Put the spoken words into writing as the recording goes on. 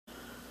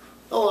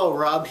Hello,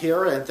 Rob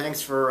here, and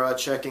thanks for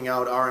checking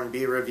out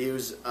R&B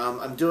Reviews.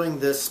 I'm doing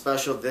this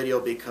special video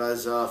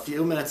because a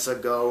few minutes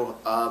ago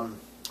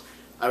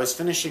I was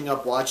finishing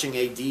up watching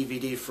a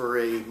DVD for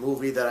a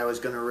movie that I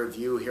was going to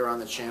review here on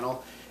the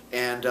channel,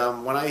 and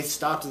when I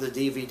stopped the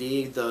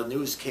DVD, the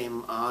news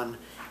came on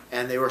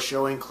and they were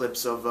showing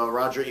clips of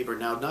Roger Ebert.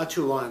 Now, not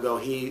too long ago,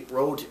 he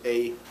wrote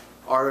an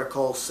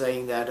article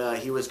saying that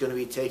he was going to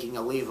be taking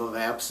a leave of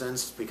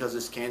absence because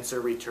his cancer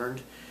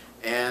returned,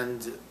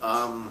 and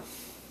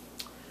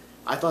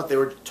I thought they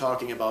were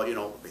talking about,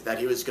 that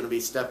he was going to be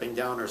stepping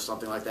down or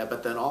something like that.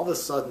 But then all of a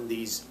sudden,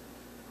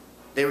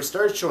 they would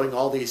start showing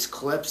all these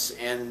clips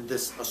and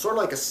this sort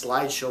of like a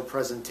slideshow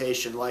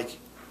presentation, like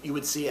you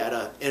would see at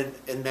a in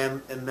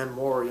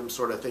memoriam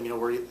sort of thing,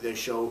 where they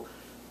show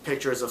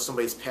pictures of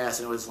somebody's past.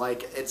 And it was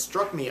like, it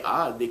struck me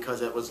odd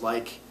because it was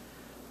like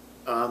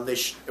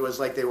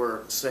they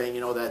were saying,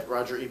 that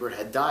Roger Ebert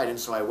had died. And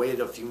so I waited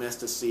a few minutes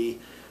to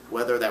see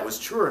whether that was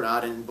true or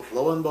not. And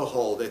lo and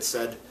behold, it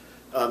said,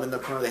 in the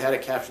corner, they had a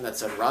caption that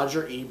said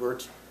Roger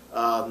Ebert,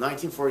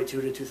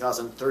 1942 to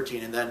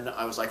 2013, and then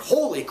I was like,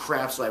 "Holy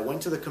crap!" So I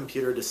went to the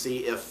computer to see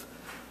if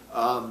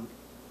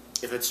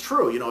it's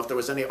true, if there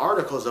was any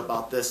articles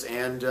about this,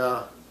 and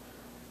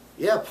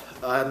yep,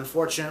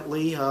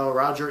 unfortunately,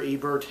 Roger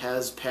Ebert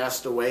has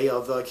passed away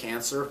of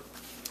cancer.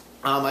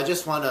 I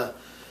just want to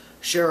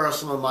share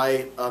some of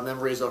my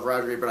memories of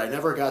Roger Ebert. I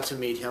never got to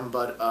meet him,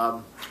 but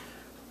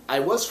I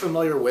was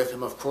familiar with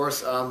him, of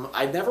course.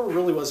 I never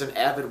really was an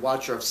avid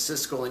watcher of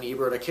Siskel and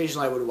Ebert.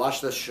 Occasionally I would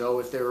watch the show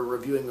if they were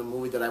reviewing a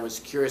movie that I was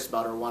curious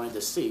about or wanted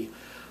to see.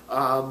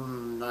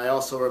 I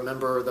also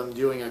remember them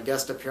doing a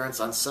guest appearance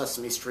on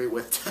Sesame Street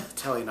with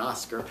Telly and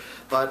Oscar.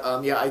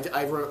 But yeah,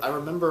 I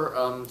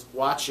remember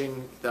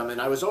watching them, and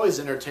I was always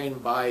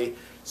entertained by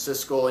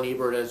Siskel and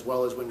Ebert, as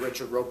well as when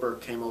Richard Roeper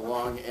came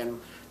along,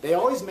 and they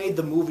always made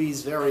the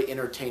movies very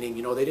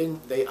entertaining.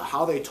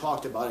 How they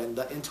talked about it and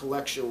the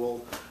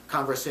intellectual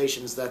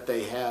conversations that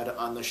they had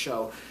on the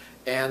show.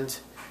 And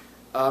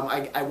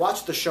I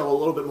watched the show a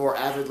little bit more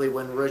avidly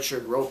when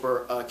Richard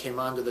Roeper came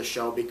onto the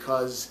show,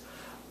 because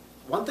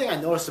one thing I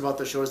noticed about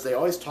the show is they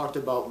always talked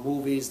about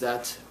movies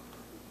that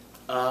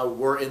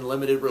were in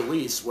limited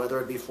release,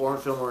 whether it be foreign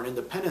film or an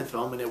independent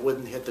film, and it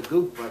wouldn't hit the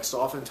Gooplex. So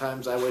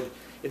oftentimes I would,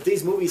 if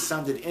these movies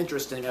sounded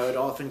interesting, I would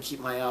often keep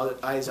my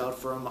eyes out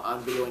for them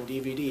on video and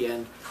DVD.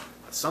 And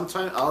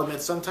sometimes, I'll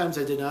admit, sometimes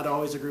I did not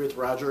always agree with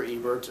Roger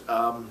Ebert.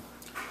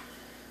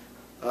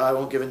 I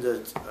won't give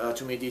into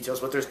too many details,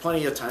 but there's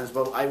plenty of times.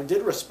 But I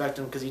did respect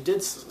him because he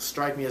did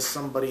strike me as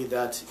somebody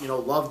that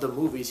loved the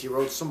movies. He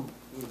wrote some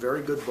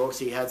very good books.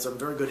 He had some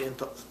very good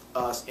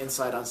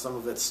insight on some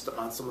of the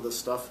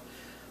stuff.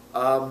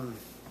 And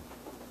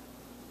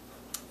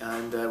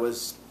I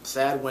was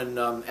sad when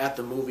At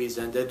the Movies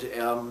ended.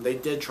 They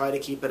did try to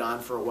keep it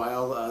on for a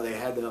while. They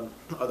had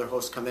other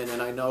hosts come in,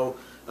 and I know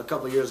a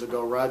couple of years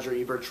ago Roger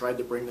Ebert tried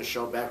to bring the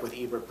show back with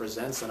Ebert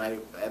Presents, and I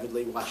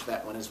avidly watched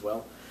that one as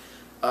well.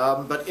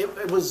 But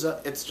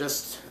it's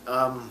just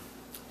a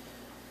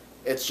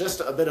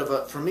bit of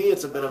a, for me,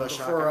 it's a bit of a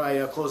shock. Before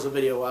I close the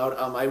video out,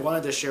 I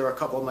wanted to share a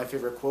couple of my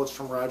favorite quotes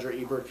from Roger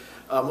Ebert.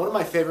 One of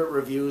my favorite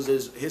reviews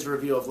is his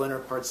review of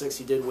Leonard Part 6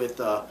 he did with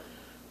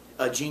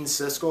Gene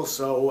Siskel.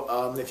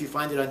 So if you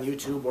find it on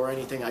YouTube or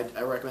anything,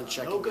 I recommend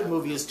checking it out. No good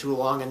movie is too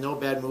long, and no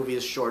bad movie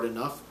is short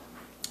enough.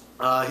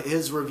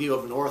 His review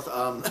of North,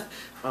 oh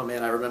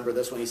man, I remember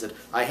this one. He said,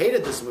 "I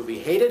hated this movie,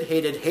 hated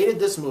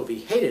this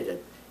movie, hated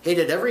it.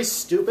 Hated every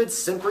stupid,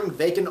 simpering,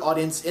 vacant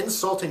audience,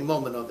 insulting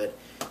moment of it.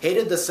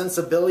 Hated the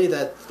sensibility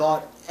that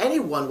thought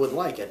anyone would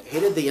like it.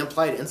 Hated the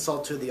implied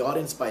insult to the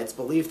audience by its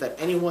belief that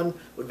anyone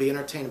would be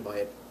entertained by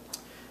it."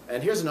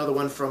 And here's another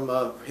one from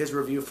his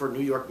review for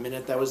New York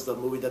Minute. That was the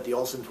movie that the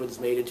Olsen twins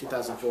made in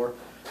 2004.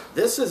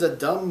 "This is a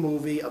dumb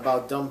movie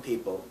about dumb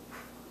people."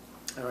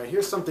 All right,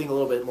 here's something a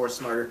little bit more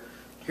smarter.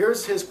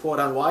 Here's his quote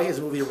on why his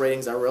movie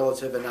ratings are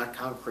relative and not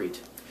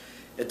concrete.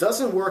 "It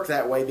doesn't work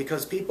that way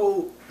because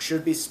people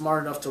should be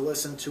smart enough to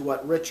listen to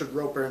what Richard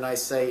Roeper and I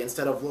say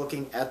instead of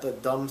looking at the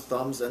dumb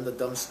thumbs and the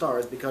dumb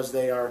stars, because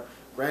they are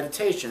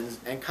gradations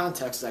and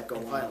contexts that go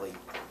finally.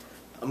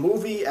 A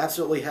movie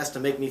absolutely has to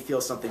make me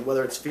feel something,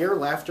 whether it's fear,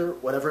 laughter,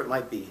 whatever it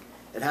might be.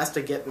 It has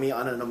to get me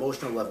on an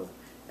emotional level.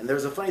 And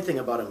there's a funny thing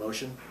about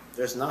emotion.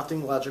 There's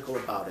nothing logical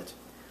about it.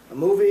 A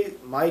movie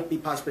might be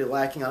possibly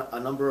lacking a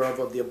number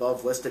of the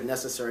above listed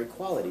necessary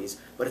qualities,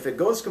 but if it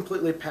goes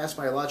completely past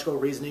my logical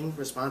reasoning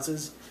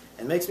responses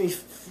and makes me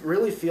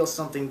really feel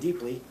something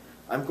deeply,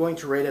 I'm going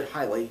to rate it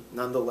highly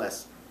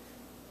nonetheless.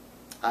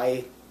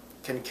 I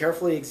can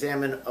carefully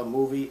examine a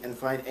movie and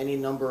find any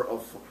number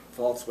of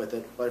faults with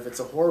it, but if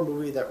it's a horror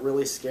movie that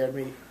really scared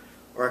me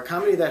or a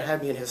comedy that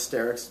had me in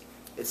hysterics,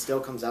 it still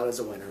comes out as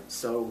a winner.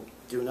 So,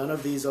 do none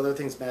of these other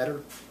things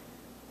matter?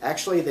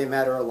 Actually, they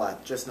matter a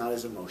lot, just not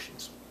as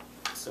emotions."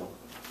 So,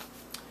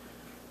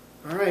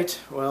 alright,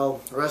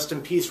 well, rest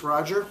in peace,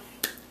 Roger.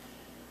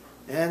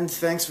 And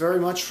thanks very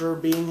much for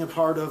being a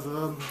part of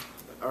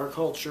our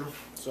culture.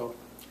 So,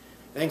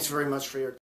 thanks very much for your